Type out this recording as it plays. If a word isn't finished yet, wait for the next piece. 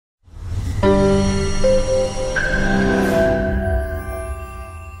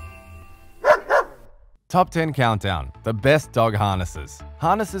Top 10 Countdown – The Best Dog Harnesses.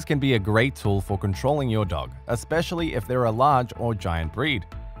 Harnesses can be a great tool for controlling your dog, especially if they're a large or giant breed.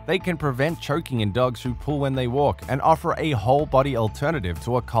 They can prevent choking in dogs who pull when they walk and offer a whole-body alternative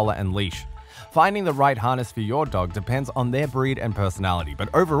to a collar and leash. Finding the right harness for your dog depends on their breed and personality, but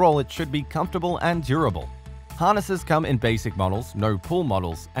overall it should be comfortable and durable. Harnesses come in basic models, no-pull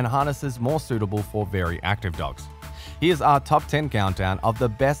models, and harnesses more suitable for very active dogs. Here's our top 10 countdown of the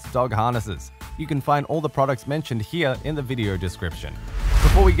best dog harnesses. You can find all the products mentioned here in the video description.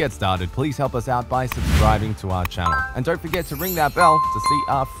 Before we get started, please help us out by subscribing to our channel. And don't forget to ring that bell to see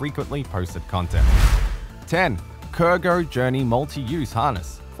our frequently posted content. 10. Kurgo Journey Multi-Use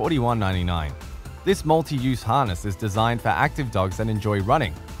Harness, $41.99. This multi-use harness is designed for active dogs that enjoy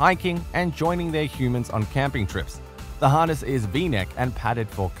running, hiking, and joining their humans on camping trips. The harness is V-neck and padded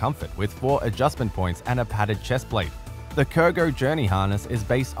for comfort with 4 adjustment points and a padded chest plate. The Kurgo Journey harness is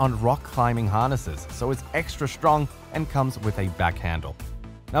based on rock climbing harnesses, so it's extra strong and comes with a back handle.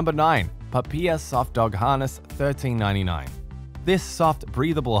 Number 9. Papilla Soft Dog Harness, $13.99. This soft,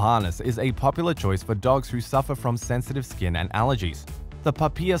 breathable harness is a popular choice for dogs who suffer from sensitive skin and allergies. The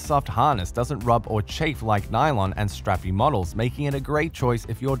Papilla Soft harness doesn't rub or chafe like nylon and strappy models, making it a great choice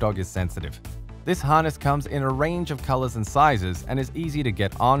if your dog is sensitive. This harness comes in a range of colors and sizes and is easy to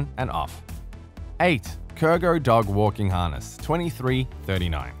get on and off. 8. Kurgo Dog Walking Harness,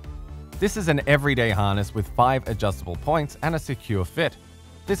 $23.39. This is an everyday harness with 5 adjustable points and a secure fit.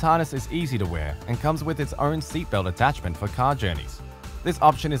 This harness is easy to wear and comes with its own seatbelt attachment for car journeys. This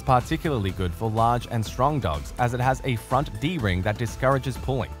option is particularly good for large and strong dogs as it has a front D-ring that discourages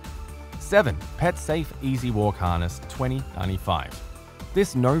pulling. 7. Pet Safe Easy Walk Harness, $20.95.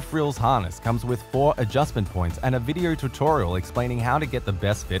 This no-frills harness comes with 4 adjustment points and a video tutorial explaining how to get the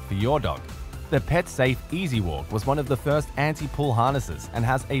best fit for your dog. The Pet Safe Easy Walk was one of the first anti-pull harnesses and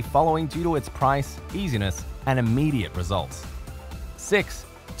has a following due to its price, easiness, and immediate results. 6.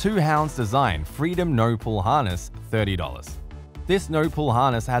 Two Hounds Design Freedom No-Pull Harness, $30. This no-pull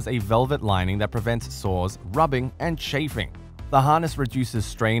harness has a velvet lining that prevents sores, rubbing, and chafing. The harness reduces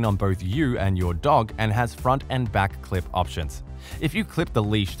strain on both you and your dog and has front and back clip options. If you clip the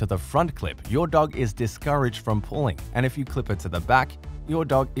leash to the front clip, your dog is discouraged from pulling, and if you clip it to the back, your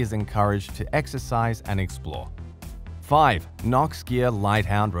dog is encouraged to exercise and explore. 5. Nox Gear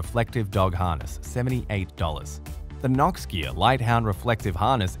Lighthound Reflective Dog Harness, $78. The Nox Gear Lighthound Reflective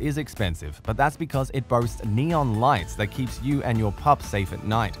Harness is expensive, but that's because it boasts neon lights that keeps you and your pup safe at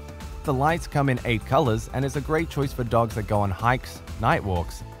night. The lights come in 8 colors and is a great choice for dogs that go on hikes, night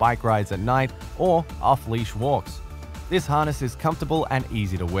walks, bike rides at night, or off-leash walks. This harness is comfortable and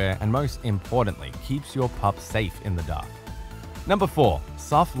easy to wear, and most importantly, keeps your pup safe in the dark. Number 4.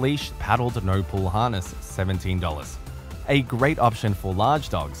 Soft Leash Paddled No-Pull Harness, $17. A great option for large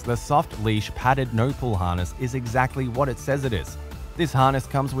dogs, the Soft Leash Padded No-Pull Harness is exactly what it says it is. This harness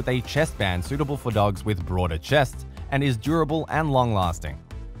comes with a chest band suitable for dogs with broader chests and is durable and long-lasting.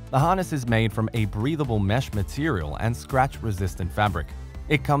 The harness is made from a breathable mesh material and scratch-resistant fabric.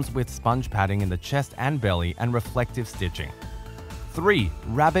 It comes with sponge padding in the chest and belly and reflective stitching. 3.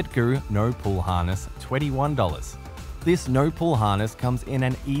 Rabbit Goo No-Pull Harness, $21. This no-pull harness comes in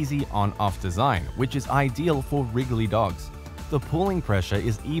an easy on-off design, which is ideal for wriggly dogs. The pulling pressure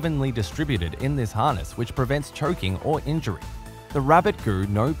is evenly distributed in this harness, which prevents choking or injury. The Rabbit Goo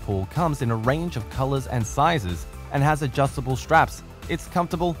no-pull comes in a range of colors and sizes and has adjustable straps. It's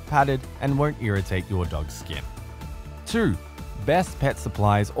comfortable, padded, and won't irritate your dog's skin. 2. Best Pet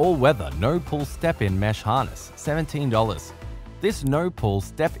Supplies All-Weather No-Pull Step-In Mesh Harness, $17. This no-pull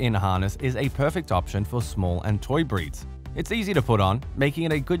step-in harness is a perfect option for small and toy breeds. It's easy to put on, making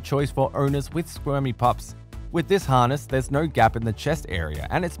it a good choice for owners with squirmy pups. With this harness, there's no gap in the chest area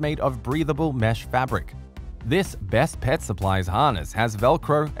and it's made of breathable mesh fabric. This Best Pet Supplies harness has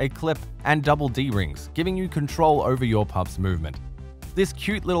Velcro, a clip, and double D-rings, giving you control over your pup's movement. This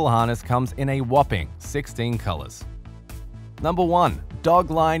cute little harness comes in a whopping 16 colors. Number 1.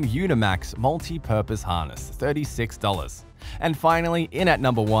 Dogline Unimax Multi-Purpose Harness, $36. And finally, in at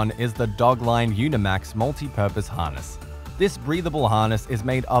number 1 is the Dogline Unimax Multi-Purpose Harness. This breathable harness is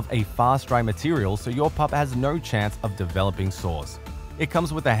made of a fast-dry material so your pup has no chance of developing sores. It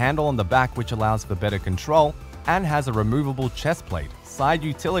comes with a handle on the back which allows for better control and has a removable chest plate, side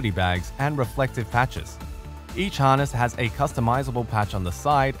utility bags, and reflective patches. Each harness has a customizable patch on the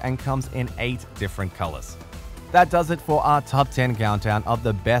side and comes in 8 different colors. That does it for our top 10 countdown of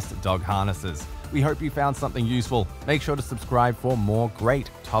the best dog harnesses. We hope you found something useful. Make sure to subscribe for more great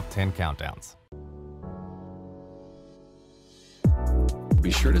top 10 countdowns. Be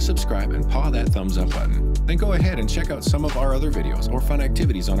be sure to subscribe and paw that thumbs up button. Then go ahead and check out some of our other videos or fun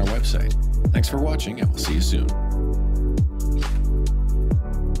activities on our website. Thanks for watching, and we'll see you soon.